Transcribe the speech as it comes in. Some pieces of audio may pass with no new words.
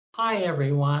Hi,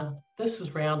 everyone. This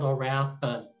is Randall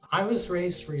Rathbun. I was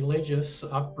raised religious,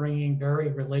 upbringing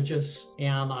very religious,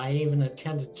 and I even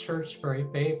attended church very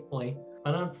faithfully.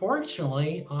 But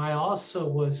unfortunately, I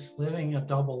also was living a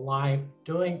double life,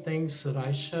 doing things that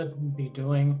I shouldn't be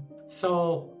doing.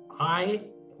 So I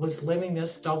was living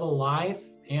this double life,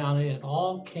 and it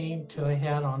all came to a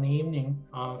head on the evening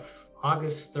of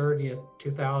August 30th,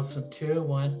 2002,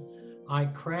 when I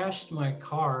crashed my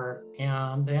car,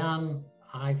 and then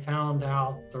I found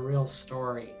out the real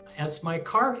story. As my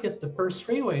car hit the first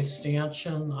freeway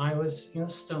stanchion, I was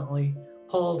instantly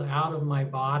pulled out of my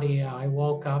body. I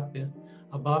woke up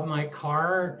above my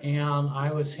car and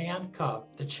I was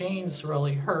handcuffed. The chains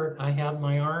really hurt. I had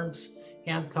my arms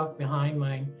handcuffed behind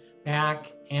my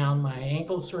back and my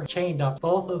ankles were chained up.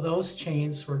 Both of those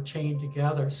chains were chained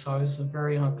together, so I was in a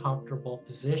very uncomfortable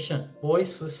position.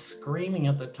 Voice was screaming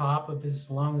at the top of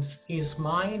his lungs, "He's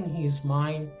mine, he's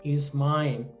mine, he's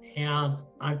mine." And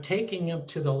I'm taking him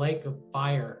to the lake of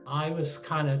fire. I was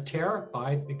kind of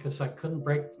terrified because I couldn't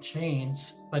break the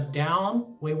chains, but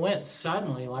down we went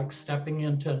suddenly, like stepping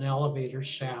into an elevator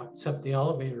shaft, except the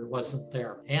elevator wasn't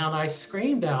there. And I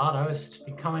screamed out. I was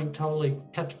becoming totally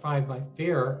petrified by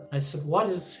fear. I said, "What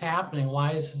is happening?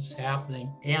 Why is this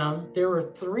happening?" And there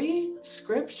were three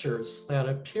scriptures that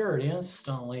appeared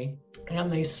instantly, and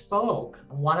they spoke.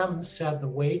 One of them said, "The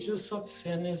wages of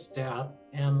sin is death,"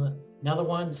 and another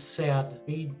one said,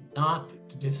 "Be not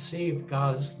deceived,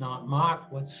 God is not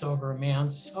mocked. Whatsoever a man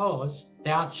sows,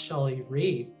 that shall he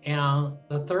reap." And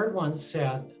the third one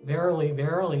said, "Verily,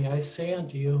 verily, I say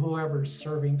unto you, whoever is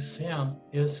serving sin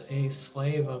is a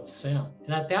slave of sin."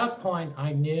 And at that point,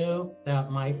 I knew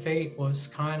that my fate was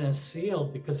kind of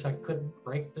sealed because I couldn't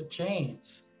break the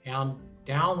chains. And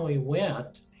down we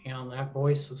went, and that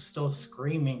voice was still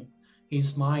screaming,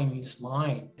 "He's mine, he's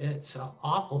mine." It's an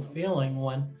awful feeling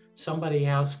when somebody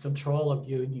has control of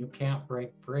you and you can't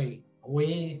break free.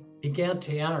 We began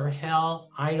to enter hell.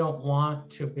 I don't want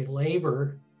to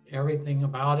belabor everything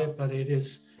about it, but it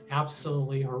is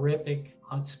absolutely horrific.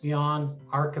 It's beyond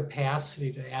our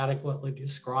capacity to adequately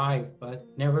describe, but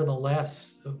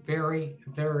nevertheless, a very,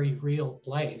 very real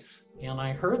place. And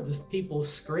I heard the people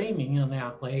screaming in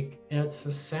that lake, and it's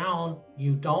a sound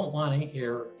you don't want to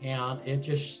hear, and it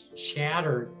just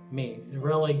shattered me. It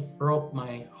really broke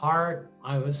my heart.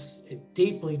 I was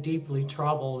deeply, deeply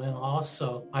troubled, and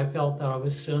also I felt that I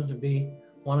was soon to be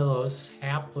one of those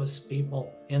hapless people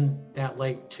in that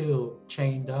lake too,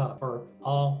 chained up for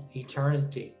all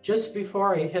eternity. Just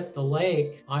before I hit the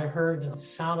lake, I heard it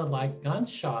sounded like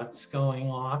gunshots going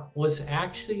off. It was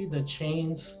actually the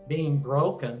chains being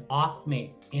broken off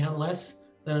me. And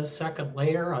less than a second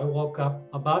later, I woke up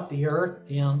above the earth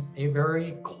in a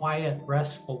very quiet,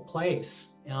 restful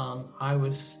place. And I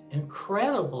was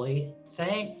incredibly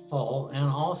thankful and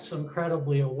also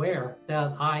incredibly aware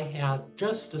that I had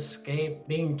just escaped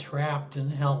being trapped in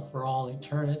hell for all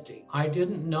eternity. I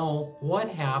didn't know what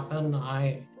happened.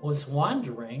 I was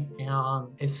wondering, and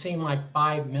it seemed like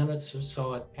 5 minutes or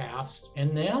so had passed.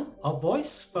 And then a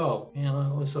voice spoke, and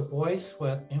it was a voice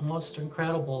with a most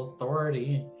incredible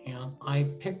authority. And I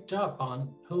picked up on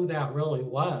who that really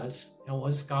was. It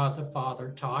was God the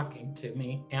Father talking to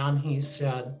me. And he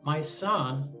said, "My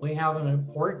son, we have an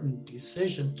important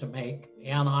decision to make,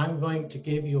 and I'm going to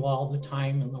give you all the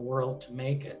time in the world to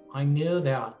make it." I knew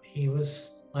that he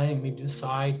was letting me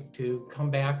decide to come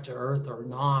back to earth or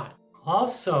not.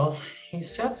 Also, he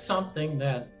said something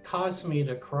that caused me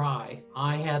to cry.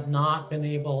 I had not been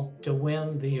able to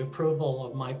win the approval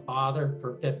of my father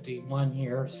for 51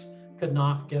 years. Could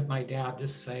not get my dad to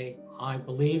say, "I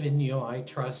believe in you, I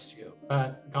trust you."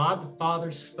 But God the Father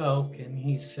spoke, and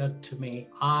he said to me,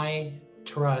 "I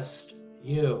trust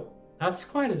you." That's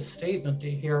quite a statement to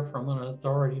hear from an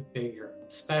authority figure,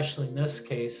 especially in this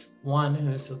case, one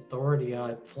whose authority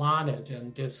I'd flaunted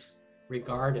and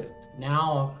disregarded.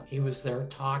 Now he was there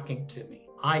talking to me.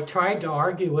 I tried to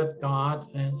argue with God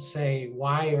and say,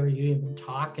 "Why are you even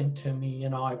talking to me? You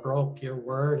know, I broke your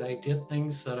word. I did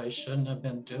things that I shouldn't have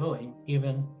been doing.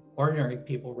 Even ordinary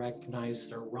people recognize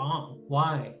they're wrong.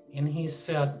 Why?" And he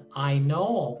said, "I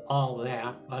know all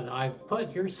that, but I've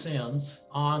put your sins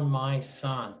on my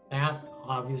son." That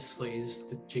obviously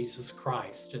is Jesus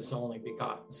Christ, his only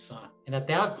begotten son. And at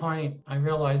that point, I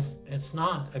realized it's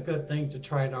not a good thing to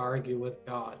try to argue with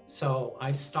God. So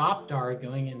I stopped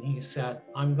arguing, and he said,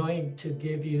 "I'm going to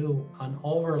give you an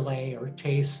overlay or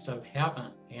taste of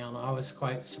heaven." And I was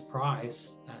quite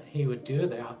surprised that he would do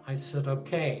that. I said,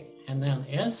 "Okay." And then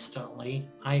instantly,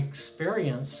 I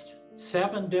experienced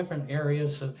 7 different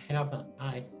areas of heaven.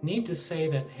 I need to say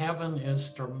that heaven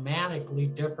is dramatically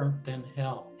different than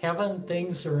hell. Heaven,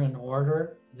 things are in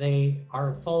order. They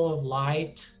are full of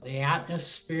light. The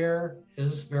atmosphere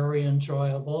is very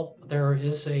enjoyable. There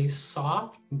is a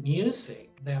soft music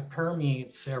that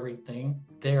permeates everything.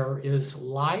 There is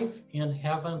life in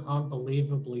heaven,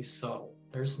 unbelievably so.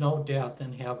 There's no death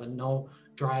in heaven, no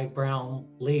dry brown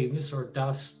leaves or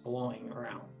dust blowing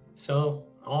around. So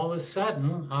all of a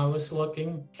sudden, I was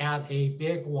looking at a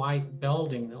big white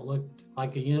building that looked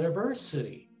like a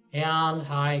university. And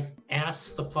I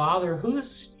asked the father,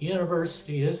 whose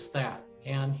university is that?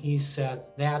 And he said,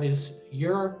 that is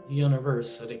your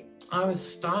university. I was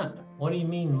stunned. What do you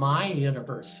mean, my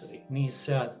university? And he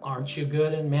said, aren't you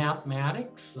good in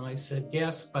mathematics? And I said,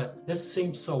 yes, but this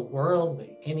seems so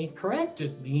worldly. And he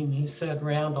corrected me and he said,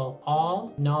 Randall,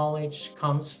 all knowledge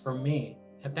comes from me.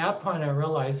 At that point, I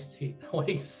realized what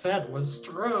he said was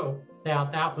true,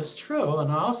 that was true.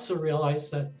 And I also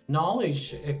realized that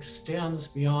knowledge extends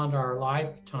beyond our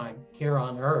lifetime here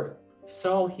on earth.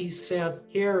 So he said,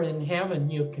 here in heaven,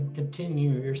 you can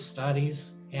continue your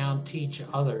studies and teach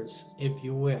others if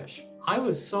you wish. I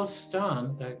was so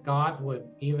stunned that God would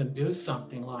even do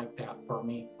something like that for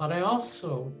me. But I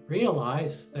also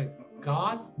realized that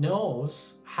God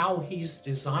knows how he's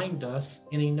designed us,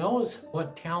 and he knows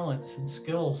what talents and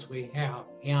skills we have.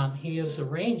 And he has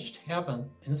arranged heaven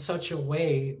in such a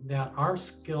way that our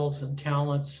skills and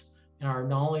talents and our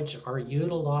knowledge are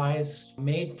utilized,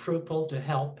 made fruitful to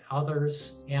help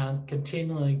others, and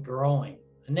continually growing.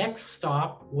 The next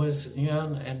stop was in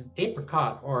an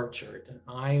apricot orchard.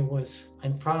 I was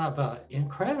in front of an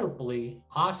incredibly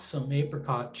awesome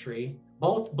apricot tree,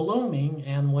 both blooming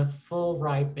and with full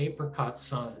ripe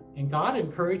apricots on it. And God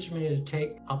encouraged me to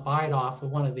take a bite off of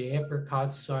one of the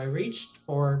apricots, so I reached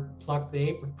forward, plucked the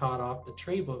apricot off the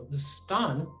tree, but was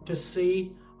stunned to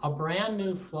see a brand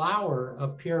new flower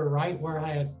appear right where I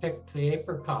had picked the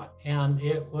apricot. And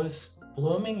it was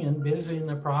blooming and busy in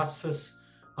the process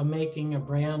of making a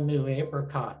brand new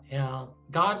apricot. And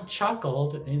God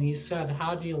chuckled and he said,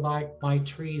 how do you like my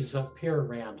trees up here,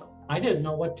 Randall? I didn't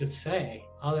know what to say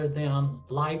other than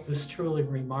life is truly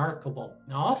remarkable.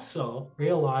 I also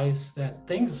realized that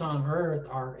things on earth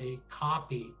are a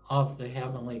copy of the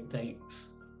heavenly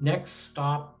things. Next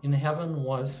stop in heaven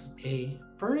was a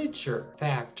furniture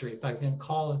factory, if I can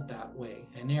call it that way,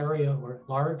 an area or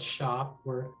large shop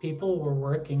where people were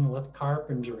working with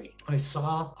carpentry. I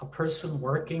saw a person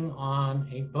working on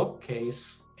a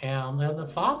bookcase, and then the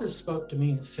father spoke to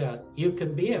me and said, you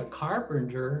can be a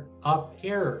carpenter up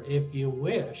here if you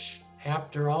wish.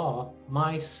 After all,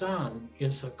 my son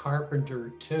is a carpenter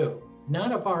too.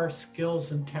 None of our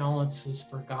skills and talents is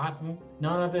forgotten.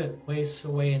 None of it wastes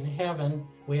away in heaven.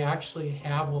 We actually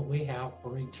have what we have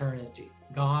for eternity.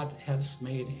 God has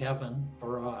made heaven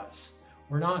for us.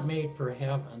 We're not made for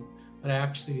heaven, but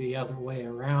actually the other way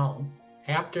around.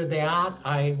 After that,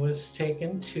 I was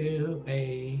taken to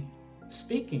a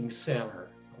speaking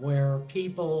center where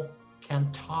people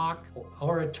can talk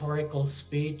oratorical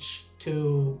speech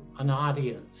to an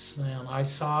audience. And I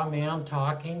saw a man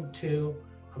talking to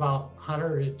about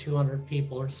 100 to 200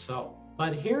 people or so.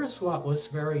 But here's what was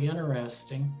very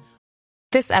interesting.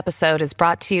 This episode is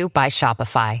brought to you by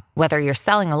Shopify. Whether you're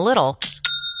selling a little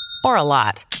or a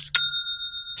lot,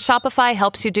 Shopify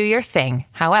helps you do your thing,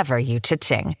 however you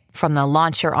cha-ching. From the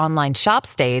launch your online shop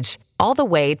stage, all the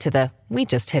way to the we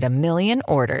just hit 1 million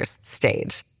orders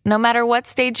stage. No matter what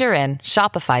stage you're in,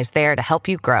 Shopify's there to help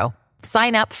you grow.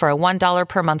 Sign up for a $1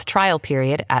 per month trial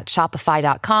period at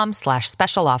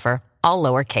shopify.com/special offer, all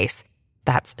lowercase.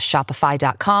 That's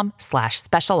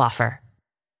shopify.com/special offer.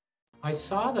 I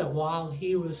saw that while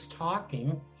he was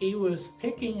talking, he was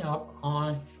picking up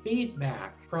on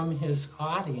feedback from his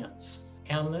audience.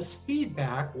 And this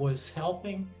feedback was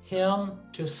helping him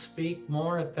to speak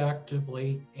more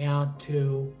effectively and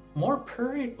to more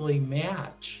perfectly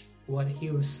match what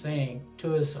he was saying to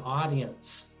his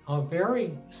audience. A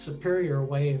very superior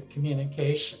way of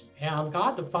communication. And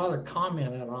God the Father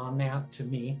commented on that to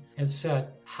me and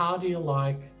said, how do you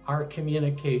like our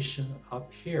communication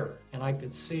up here? And I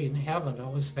could see in heaven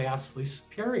it was vastly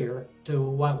superior to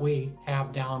what we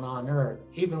have down on earth,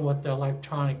 even with the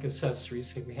electronic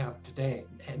accessories that we have today.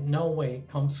 In no way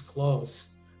comes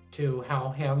close to how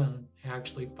heaven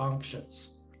actually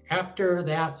functions. After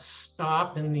that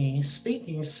stop in the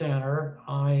speaking center,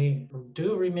 I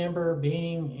do remember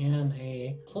being in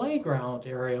a playground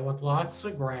area with lots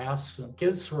of grass and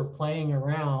kids were playing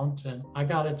around, and I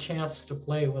got a chance to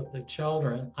play with the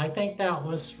children. I think that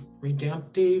was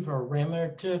redemptive or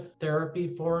restorative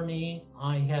therapy for me.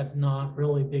 I had not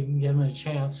really been given a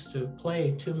chance to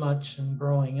play too much in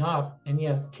growing up, and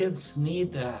yet kids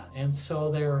need that. And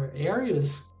so there are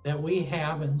areas that we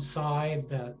have inside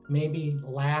that maybe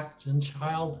lacked in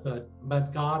childhood,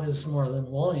 but God is more than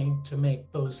willing to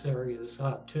make those areas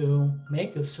up, to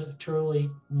make us a truly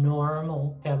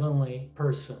normal heavenly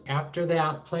person. After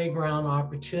that playground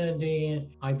opportunity,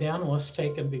 I then was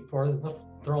taken before the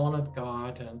throne of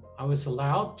God, and I was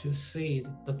allowed to see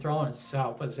the throne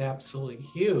itself was absolutely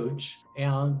huge,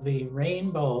 and the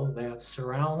rainbow that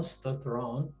surrounds the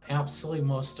throne, absolutely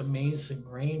most amazing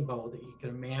rainbow that you can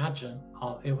imagine.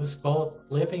 It was both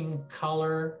living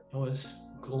color, it was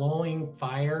glowing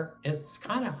fire. It's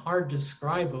kind of hard to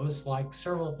describe. It was like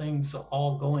several things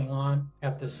all going on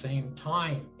at the same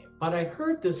time. But I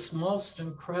heard this most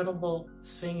incredible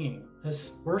singing,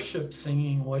 this worship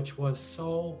singing, which was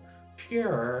so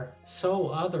pure, so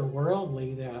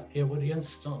otherworldly that it would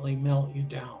instantly melt you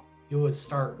down. You would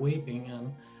start weeping,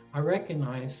 and I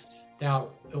recognized that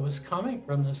it was coming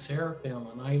from the seraphim.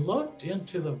 And I looked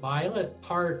into the violet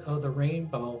part of the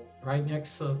rainbow right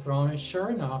next to the throne, and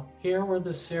sure enough, here were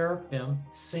the seraphim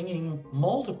singing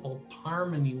multiple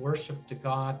harmony worship to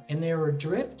God, and they were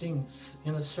drifting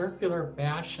in a circular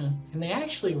fashion, and they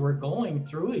actually were going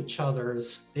through each other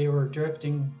as they were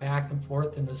drifting back and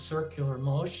forth in a circular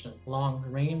motion along the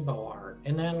rainbow arc.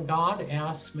 And then God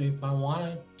asked me if I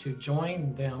wanted to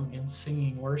join them in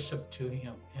singing worship to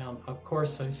him, and of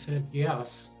course I said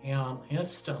yes, and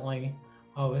instantly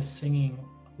I was singing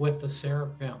with the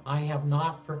seraphim. I have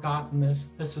not forgotten this.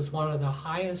 This is one of the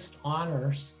highest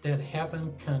honors that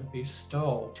heaven can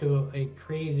bestow to a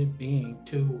created being,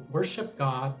 to worship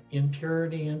God in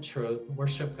purity and truth,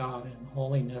 worship God in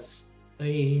holiness.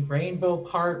 The rainbow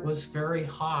part was very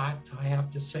hot, I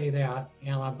have to say that,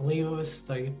 and I believe it was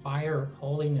the fire of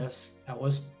holiness that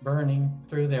was burning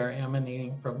through there,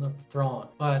 emanating from the throne.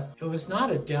 But it was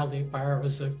not a deadly fire, it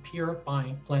was a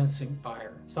purifying, cleansing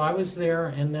fire. So I was there,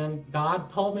 and then God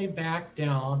pulled me back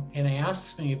down and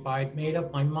asked me if I'd made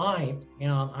up my mind.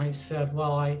 And I said,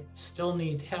 well, I still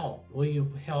need help. Will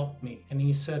you help me? And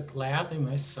he said, gladly,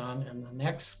 my son. And the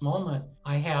next moment,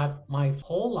 I had my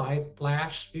whole life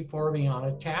flashed before me on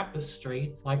a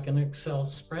tapestry, like an Excel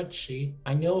spreadsheet.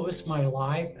 I knew it was my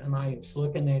life, and I was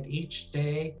looking at each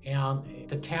day, and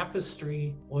the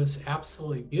tapestry was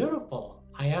absolutely beautiful.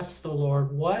 I asked the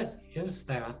Lord, what is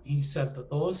that? He said that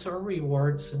those are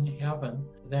rewards in heaven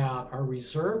that are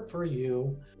reserved for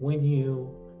you when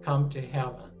you come to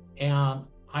heaven. And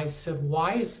I said,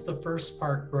 why is the first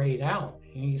part grayed out?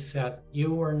 And he said,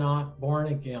 you were not born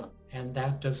again, and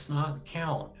that does not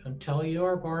count. Until you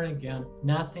are born again,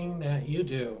 nothing that you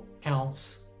do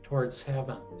counts towards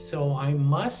heaven. So I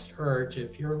must urge,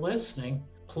 if you're listening,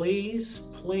 please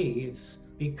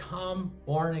become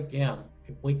born again.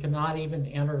 We cannot even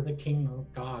enter the kingdom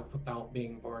of God without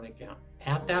being born again.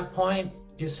 At that point,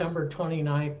 December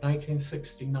 29th,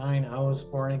 1969, I was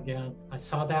born again. I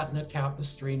saw that in the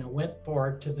tapestry, and I went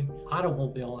forward to the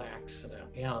automobile accident.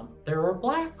 And there were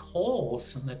black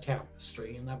holes in the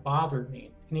tapestry, and that bothered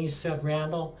me. And he said,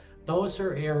 Randall, those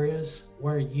are areas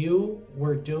where you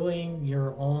were doing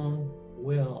your own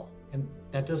will, and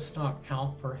that does not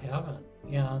count for heaven.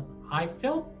 And I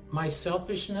felt my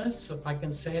selfishness, if I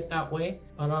can say it that way,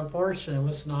 but unfortunately it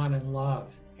was not in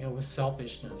love, it was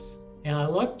selfishness. And I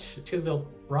looked to the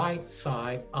right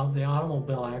side of the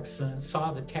automobile accident and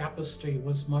saw the tapestry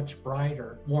was much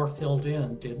brighter, more filled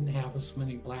in, didn't have as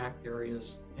many black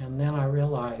areas. And then I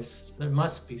realized there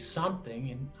must be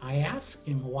something, and I asked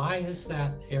him, why is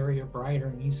that area brighter?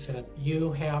 And he said,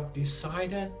 you have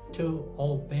decided to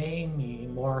obey me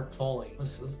more fully.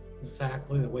 This is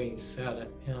exactly the way he said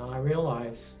it. And I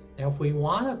realized that if we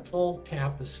want a full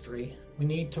tapestry, we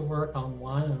need to work on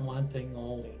one and one thing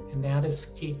only, and that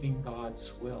is keeping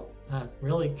God's will. That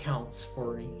really counts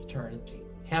for eternity.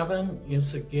 Heaven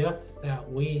is a gift that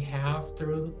we have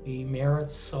through the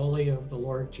merits solely of the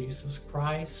Lord Jesus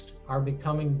Christ, our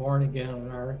becoming born again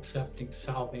and our accepting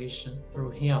salvation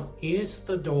through him. He is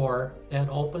the door that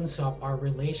opens up our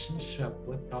relationship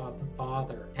with God the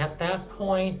Father. At that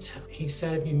point, he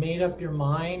said, have you made up your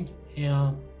mind?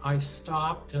 And I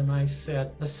stopped and I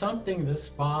said, there's something that's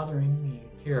bothering me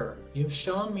here. You've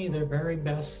shown me the very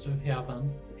best of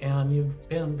heaven, and you've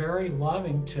been very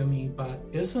loving to me, but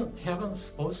isn't heaven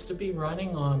supposed to be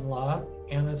running on love?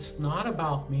 And it's not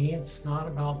about me, it's not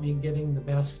about me getting the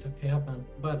best of heaven,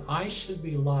 but I should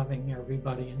be loving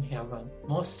everybody in heaven.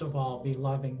 Most of all, be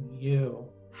loving you.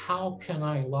 How can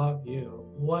I love you?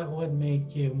 What would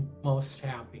make you most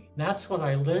happy? That's what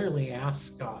I literally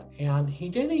asked God. And he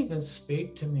didn't even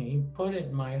speak to me. He put it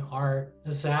in my heart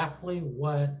exactly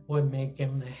what would make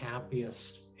him the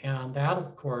happiest. And that,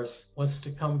 of course, was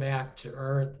to come back to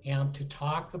earth and to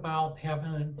talk about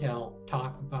heaven and hell,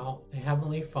 talk about the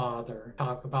Heavenly Father,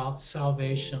 talk about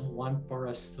salvation won for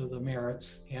us through the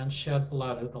merits and shed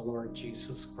blood of the Lord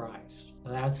Jesus Christ.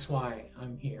 That's why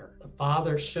I'm here. The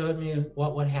Father showed me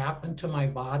what would happen to my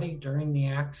body during the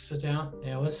accident.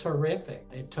 It was horrific.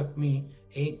 It took me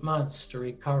 8 months to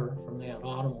recover from that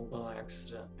automobile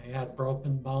accident. I had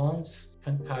broken bones,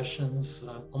 concussions,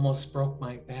 almost broke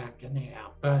my back in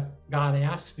half. But God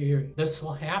asked me, this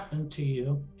will happen to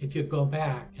you if you go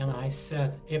back. And I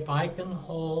said, if I can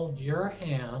hold your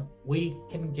hand, we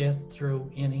can get through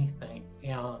anything.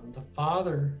 And the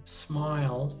Father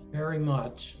smiled very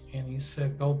much and he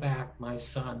said, go back, my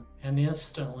son. And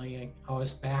instantly I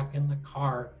was back in the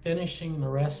car, finishing the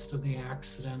rest of the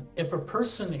accident. If a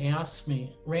person asked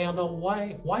me, Randall,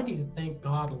 why do you think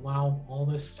God allowed all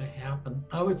this to happen?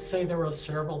 I would say there were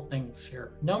several things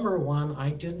here. Number one,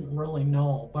 I didn't really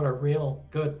know what a real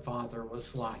good father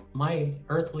was like. My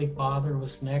earthly father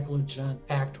was negligent. In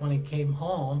fact, when he came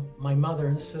home, my mother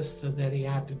insisted that he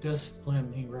had to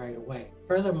discipline me right away.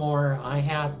 Furthermore, I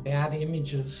had bad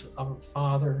images of a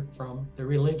father from the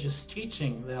religious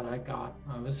teaching that I got.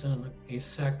 I was in a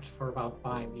sect for about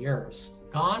 5 years.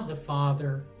 God the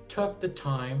Father took the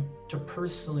time to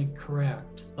personally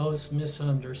correct those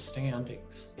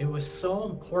misunderstandings. It was so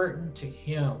important to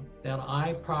him that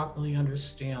I properly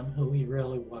understand who he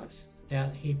really was,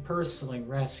 that he personally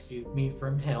rescued me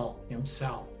from hell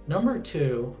himself. Number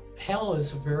two, hell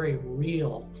is a very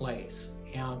real place,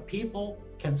 and people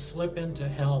can slip into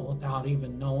hell without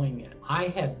even knowing it. I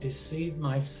had deceived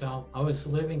myself. I was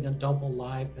living a double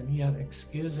life and yet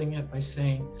excusing it by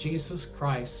saying, Jesus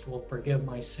Christ will forgive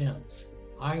my sins.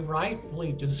 I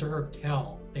rightfully deserved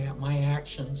hell, that my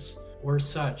actions were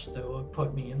such that would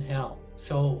put me in hell.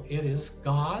 So it is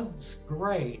God's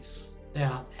grace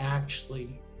that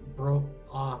actually broke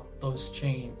off those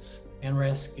chains and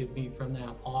rescued me from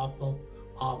that awful,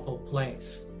 awful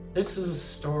place. This is a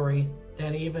story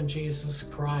that even Jesus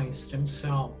Christ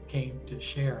himself came to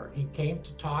share. He came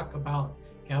to talk about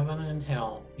heaven and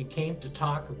hell. He came to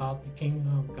talk about the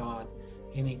kingdom of God,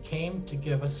 and he came to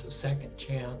give us a second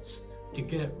chance to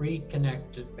get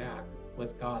reconnected back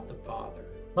with God the Father.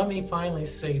 Let me finally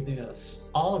say this.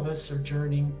 All of us are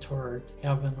journeying toward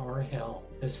heaven or hell.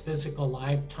 This physical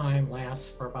lifetime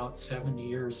lasts for about 70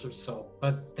 years or so.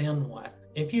 But then what?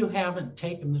 If you haven't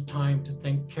taken the time to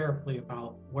think carefully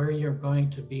about where you're going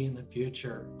to be in the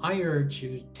future, I urge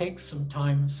you to take some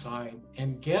time aside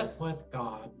and get with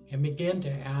God and begin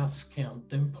to ask him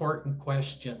the important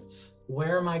questions.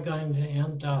 Where am I going to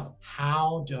end up?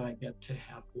 How do I get to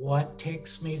heaven? What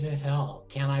takes me to hell?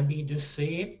 Can I be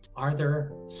deceived? Are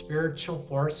there spiritual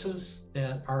forces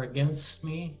that are against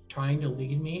me, trying to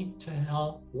lead me to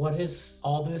hell? What is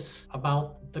all this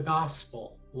about the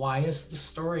gospel? Why is the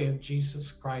story of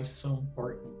Jesus Christ so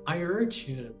important? I urge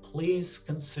you to please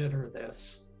consider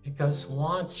this, because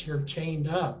once you're chained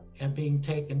up and being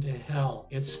taken to hell,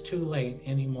 it's too late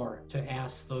anymore to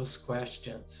ask those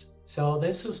questions. So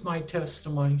this is my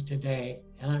testimony today,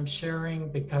 and I'm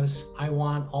sharing because I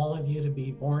want all of you to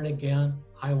be born again.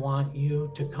 I want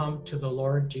you to come to the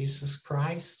Lord Jesus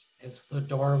Christ. It's the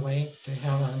doorway to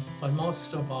heaven. But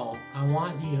most of all, I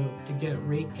want you to get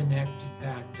reconnected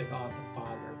back to God the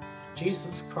Father.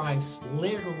 Jesus Christ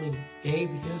literally gave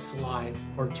his life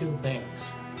for two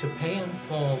things: to pay in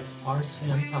full our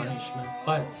sin punishment,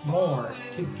 but more,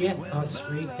 to get us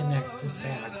reconnected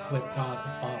back with God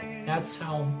the Father. That's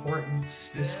how important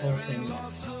this whole thing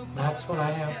is. That's what I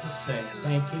have to say.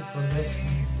 Thank you for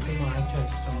listening to my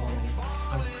testimony.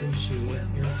 I appreciate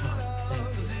your time.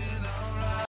 Thank you.